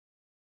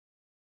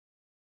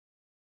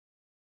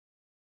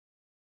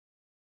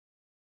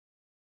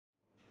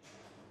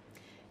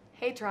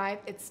Hey Tribe,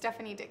 it's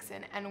Stephanie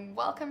Dickson, and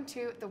welcome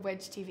to the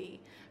WEDGE TV,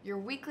 your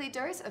weekly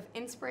dose of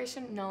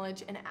inspiration,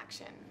 knowledge, and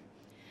action.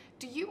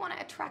 Do you want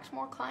to attract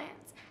more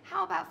clients?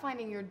 How about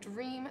finding your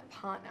dream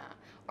partner?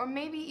 Or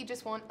maybe you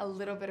just want a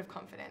little bit of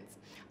confidence.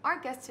 Our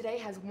guest today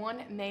has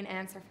one main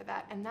answer for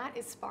that, and that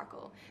is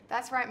sparkle.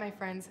 That's right, my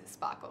friends,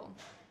 sparkle.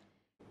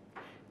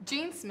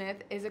 Jean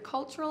Smith is a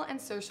cultural and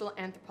social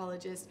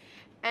anthropologist,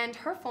 and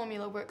her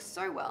formula works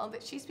so well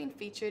that she's been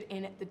featured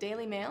in the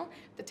Daily Mail,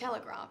 The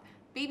Telegraph,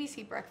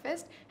 BBC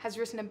Breakfast, has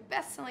written a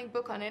best-selling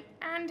book on it,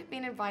 and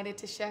been invited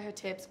to share her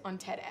tips on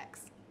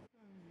TEDx.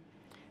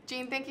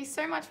 Jean, thank you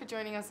so much for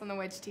joining us on the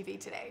WEDGE TV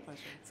today. Pleasure.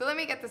 So let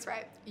me get this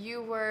right.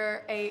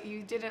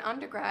 You did an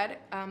undergrad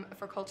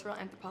for cultural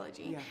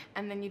anthropology, Yeah.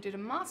 and then you did a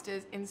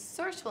master's in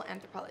social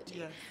anthropology.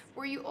 Yes.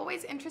 Were you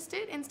always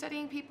interested in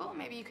studying people?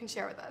 Maybe you can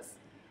share with us.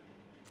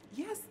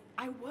 Yes,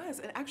 I was.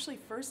 And actually,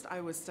 first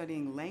I was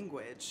studying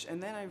language,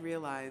 and then I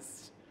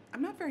realized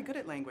I'm not very good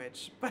at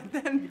language. But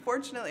then,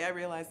 fortunately, I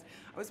realized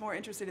I was more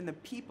interested in the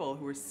people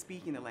who were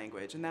speaking the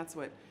language, and that's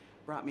what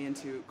brought me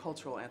into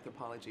cultural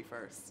anthropology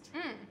first.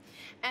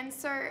 And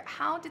so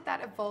how did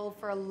that evolve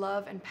for a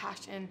love and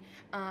passion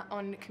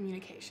on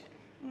communication?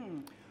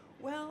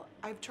 Well,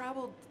 I've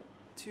traveled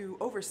to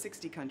over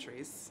 60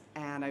 countries,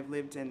 and I've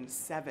lived in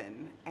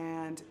 7.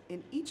 And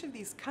in each of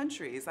these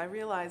countries, I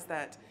realized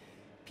that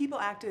people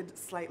acted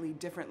slightly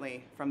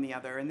differently from the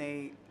other, and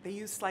they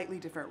used slightly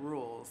different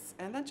rules.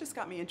 And that just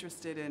got me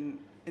interested in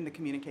the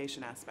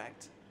communication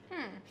aspect.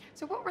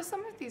 So what were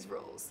some of these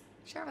rules?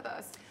 Share with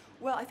us.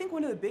 Well, I think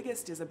one of the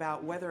biggest is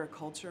about whether a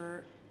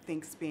culture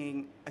thinks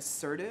being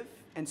assertive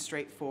and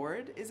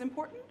straightforward is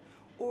important,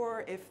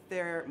 or if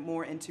they're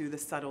more into the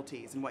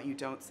subtleties and what you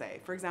don't say.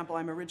 For example,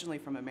 I'm originally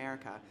from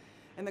America,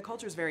 and the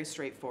culture is very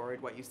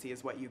straightforward. What you see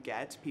is what you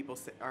get. People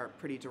are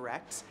pretty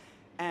direct.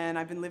 And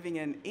I've been living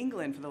in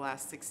England for the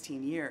last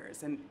 16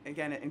 years. And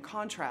again, in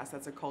contrast,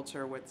 that's a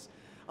culture what's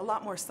a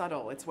lot more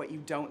subtle. It's what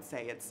you don't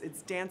say.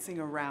 It's dancing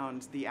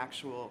around the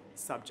actual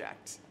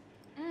subject.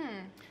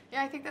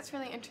 Yeah, I think that's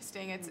really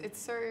interesting. It's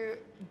so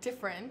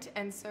different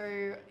and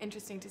so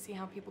interesting to see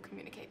how people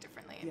communicate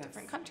differently in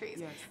different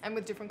countries and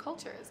with different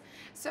cultures.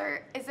 So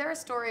is there a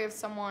story of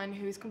someone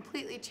who's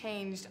completely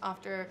changed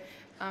after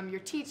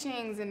your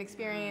teachings and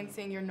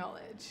experiencing your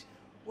knowledge?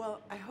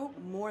 Well, I hope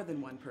more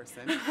than one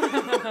person.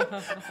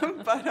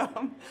 But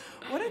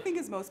what I think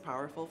is most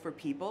powerful for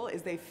people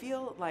is they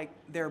feel like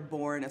they're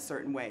born a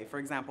certain way. For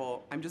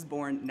example, I'm just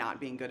born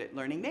not being good at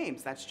learning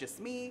names. That's just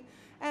me,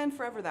 and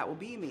forever that will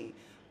be me.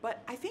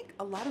 But I think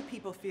a lot of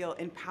people feel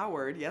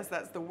empowered, yes,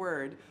 that's the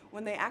word,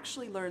 when they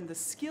actually learn the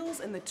skills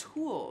and the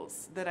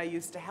tools that I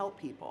use to help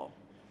people.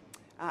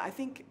 I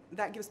think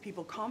that gives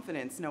people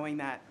confidence knowing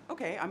that,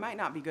 okay, I might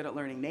not be good at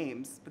learning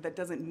names, but that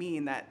doesn't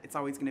mean that it's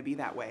always going to be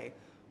that way.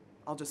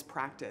 I'll just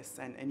practice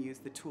and use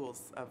the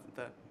tools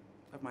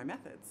of my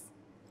methods.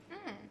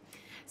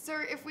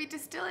 So if we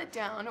distill it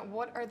down,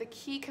 what are the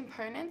key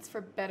components for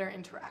better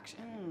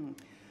interaction?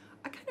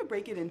 I kind of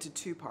break it into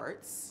 2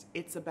 parts.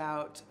 It's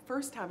about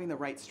first having the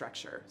right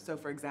structure. So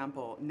for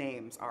example,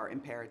 names are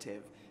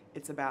imperative.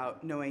 It's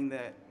about knowing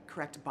the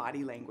correct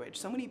body language.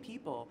 So many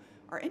people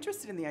are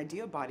interested in the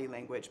idea of body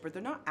language, but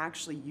they're not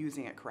actually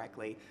using it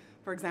correctly.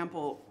 For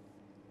example,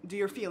 do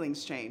your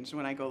feelings change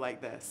when I go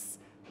like this?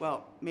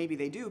 Well, maybe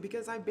they do,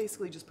 because I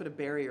basically just put a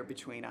barrier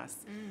between us.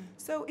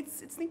 So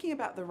it's thinking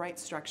about the right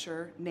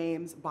structure,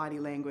 names, body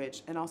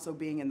language, and also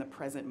being in the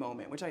present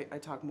moment, which I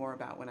talk more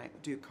about when I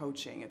do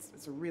coaching.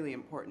 It's a really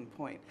important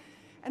point.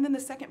 And then the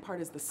second part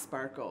is the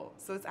sparkle.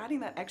 So it's adding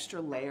that extra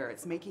layer.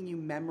 It's making you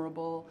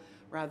memorable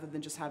rather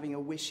than just having a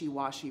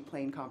wishy-washy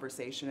plain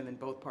conversation and then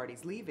both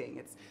parties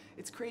leaving.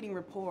 It's creating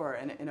rapport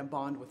and a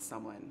bond with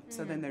someone.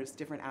 So then there's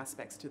different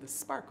aspects to the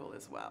sparkle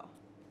as well.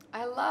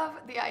 I love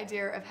the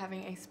idea of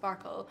having a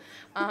sparkle,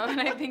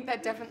 and I think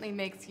that definitely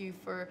makes you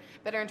for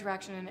better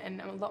interaction and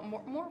a lot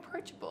more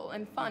approachable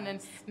and fun and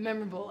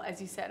memorable,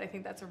 as you said. I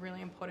think that's a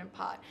really important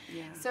part.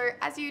 So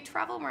as you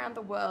travel around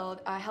the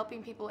world,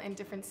 helping people in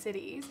different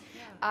cities,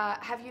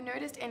 have you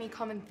noticed any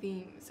common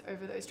themes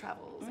over those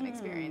travels and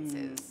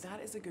experiences?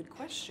 That is a good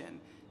question.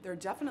 There are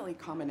definitely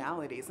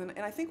commonalities, and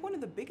I think one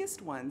of the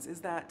biggest ones is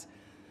that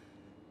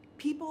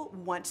people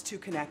want to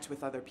connect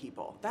with other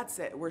people. That's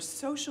it. We're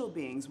social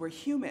beings. We're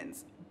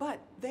humans. But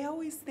they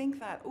always think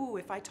that, ooh,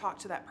 if I talk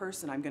to that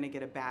person, I'm going to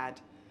get a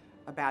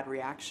bad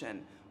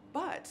reaction.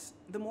 But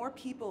the more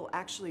people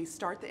actually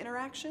start the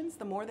interactions,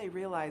 the more they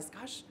realize,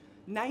 gosh,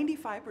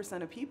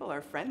 95% of people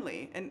are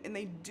friendly, and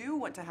they do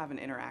want to have an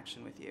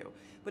interaction with you.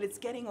 But it's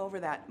getting over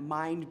that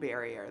mind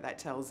barrier that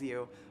tells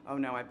you, oh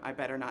no, I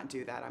better not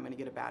do that. I'm going to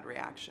get a bad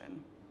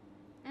reaction.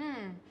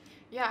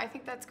 Yeah, I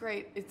think that's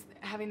great. It's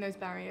having those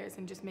barriers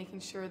and just making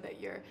sure that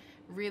you're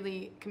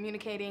really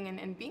communicating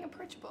and being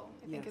approachable,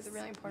 I think is a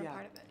really important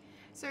part of it.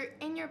 So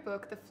in your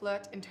book, The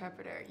Flirt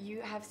Interpreter,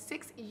 you have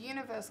 6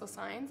 universal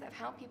signs of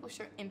how people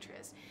show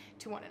interest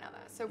to one another.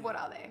 So what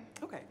are they?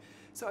 Okay,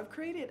 so I've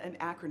created an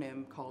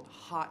acronym called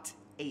HOT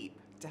APE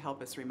to help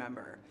us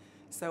remember.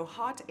 So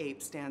HOT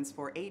APE stands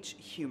for H,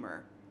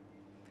 humor.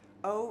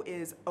 O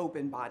is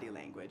open body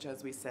language.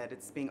 As we said,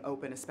 it's being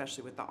open,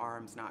 especially with the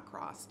arms not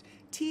crossed.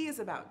 T is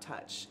about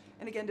touch.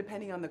 And again,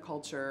 depending on the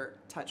culture,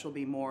 touch will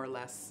be more or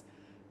less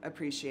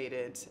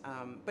appreciated.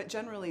 But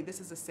generally, this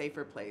is a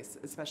safer place,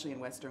 especially in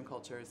Western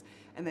cultures.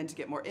 And then to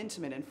get more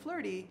intimate and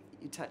flirty,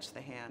 you touch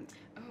the hand.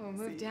 Oh,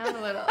 move down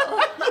a little.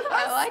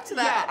 I liked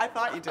that. Yeah, I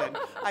thought you did.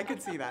 I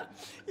could see that.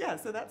 Yeah,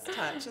 so that's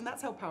touch, and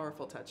that's how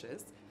powerful touch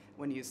is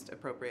when used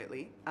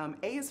appropriately.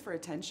 A is for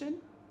attention.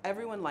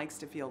 Everyone likes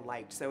to feel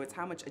liked, so it's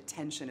how much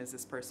attention is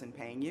this person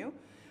paying you.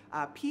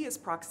 P is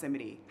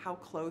proximity. How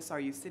close are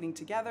you sitting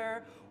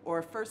together?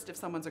 Or first, if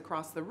someone's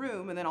across the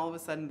room and then all of a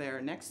sudden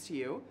they're next to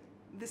you,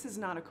 this is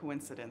not a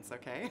coincidence,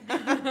 okay?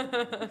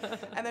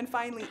 And then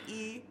finally,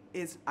 E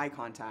is eye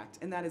contact,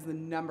 and that is the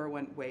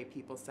 #1 way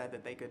people said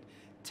that they could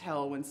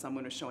tell when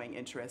someone was showing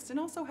interest, and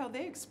also how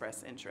they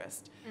express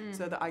interest.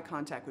 So the eye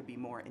contact would be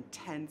more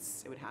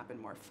intense, it would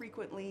happen more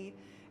frequently,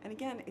 and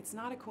again, it's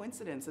not a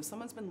coincidence. If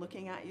someone's been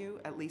looking at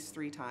you at least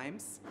 3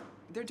 times,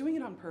 they're doing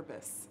it on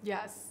purpose.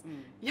 Yes.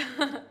 Yeah.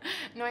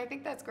 No, I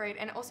think that's great.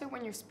 And also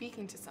when you're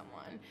speaking to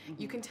someone,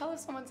 you can tell if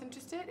someone's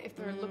interested if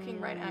they're looking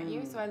right at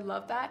you. So I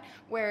love that.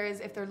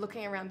 Whereas if they're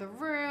looking around the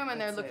room and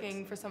they're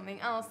looking for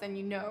something else, then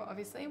you know,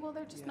 obviously, well,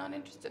 they're just not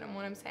interested in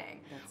what I'm saying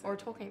or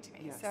talking to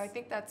me. So I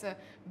think that's a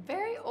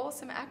very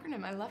awesome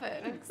acronym. I love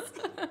it.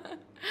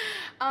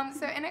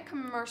 So in a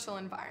commercial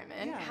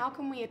environment, how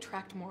can we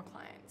attract more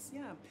clients?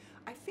 Yeah.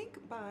 I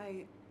think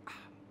by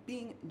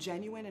being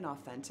genuine and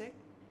authentic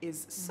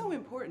is so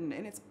important,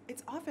 and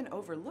it's often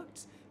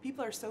overlooked.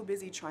 People are so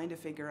busy trying to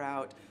figure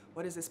out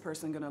what is this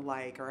person going to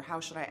like, or how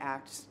should I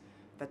act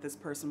that this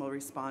person will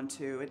respond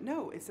to it.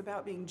 No, it's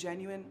about being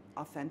genuine,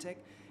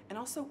 authentic, and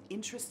also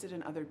interested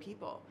in other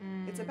people.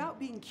 It's about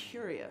being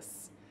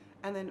curious.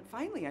 And then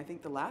finally, I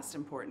think the last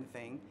important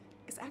thing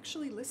is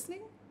actually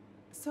listening.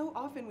 So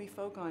often we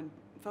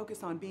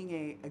focus on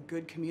being a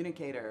good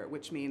communicator,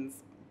 which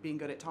means being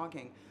good at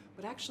talking.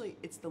 But actually,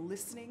 it's the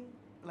listening,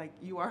 like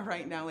you are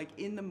right now, like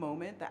in the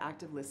moment, the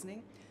active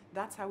listening.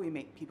 That's how we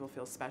make people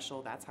feel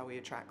special. That's how we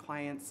attract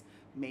clients,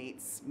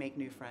 mates, make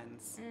new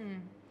friends.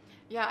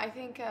 Yeah, I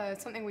think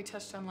something we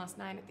touched on last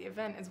night at the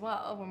event as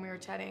well when we were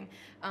chatting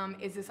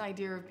is this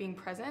idea of being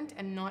present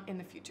and not in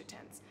the future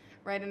tense.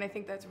 Right, and I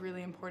think that's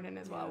really important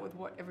as well with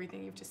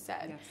everything you've just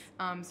said.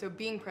 So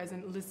being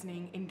present,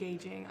 listening,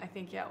 engaging, I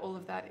think, all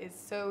of that is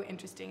so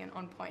interesting and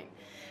on point.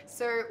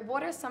 So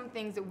what are some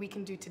things that we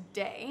can do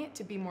today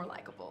to be more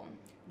likable?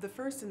 The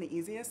first and the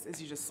easiest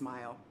is you just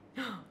smile.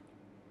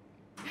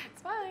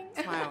 Smiling.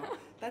 Smile.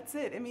 That's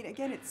it. I mean,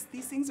 again,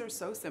 these things are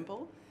so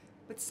simple,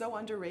 but so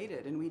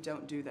underrated, and we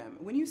don't do them.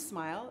 When you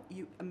smile,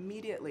 you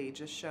immediately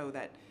just show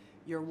that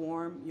you're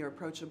warm, you're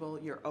approachable,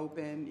 you're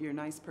open, you're a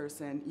nice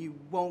person, you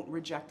won't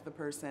reject the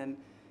person.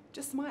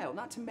 Just smile.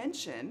 Not to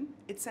mention,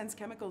 it sends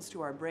chemicals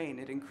to our brain.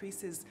 It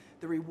increases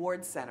the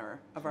reward center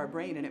of our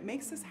brain, and it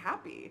makes us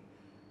happy.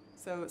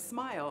 So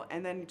smile,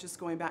 and then just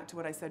going back to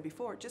what I said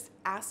before, just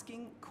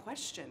asking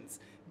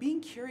questions,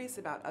 being curious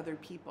about other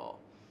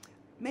people.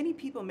 Many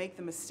people make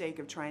the mistake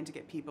of trying to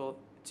get people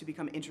to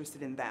become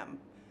interested in them.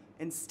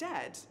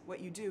 Instead,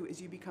 what you do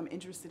is you become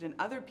interested in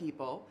other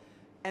people,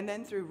 and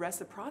then through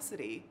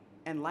reciprocity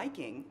and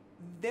liking,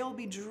 they'll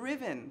be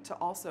driven to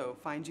also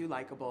find you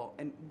likable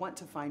and want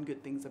to find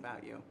good things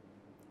about you.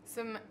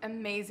 Some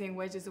amazing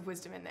wedges of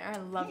wisdom in there. I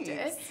loved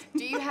it.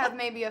 Do you have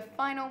maybe a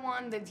final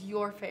one that's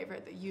your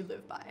favorite that you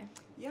live by?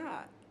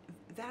 Yeah,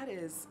 that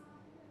is,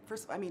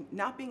 first,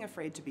 not being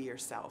afraid to be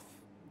yourself.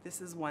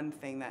 This is one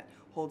thing that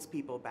holds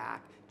people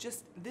back.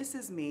 Just, this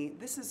is me,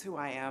 this is who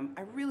I am.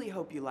 I really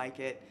hope you like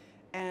it,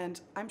 and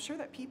I'm sure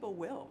that people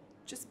will.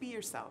 Just be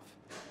yourself.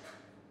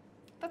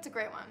 That's a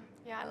great one.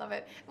 Yeah, I love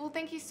it. Well,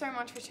 thank you so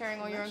much for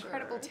sharing all your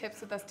incredible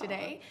tips with us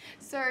today.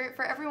 So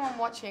for everyone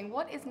watching,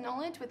 what is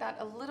knowledge without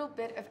a little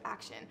bit of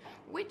action?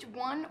 Which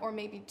one or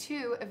maybe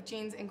 2 of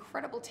Jean's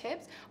incredible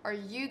tips are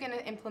you going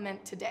to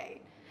implement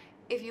today?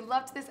 If you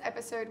loved this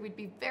episode, we'd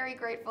be very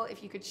grateful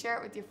if you could share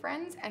it with your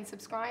friends and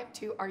subscribe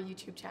to our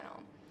YouTube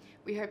channel.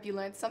 We hope you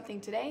learned something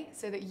today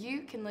so that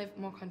you can live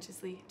more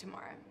consciously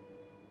tomorrow.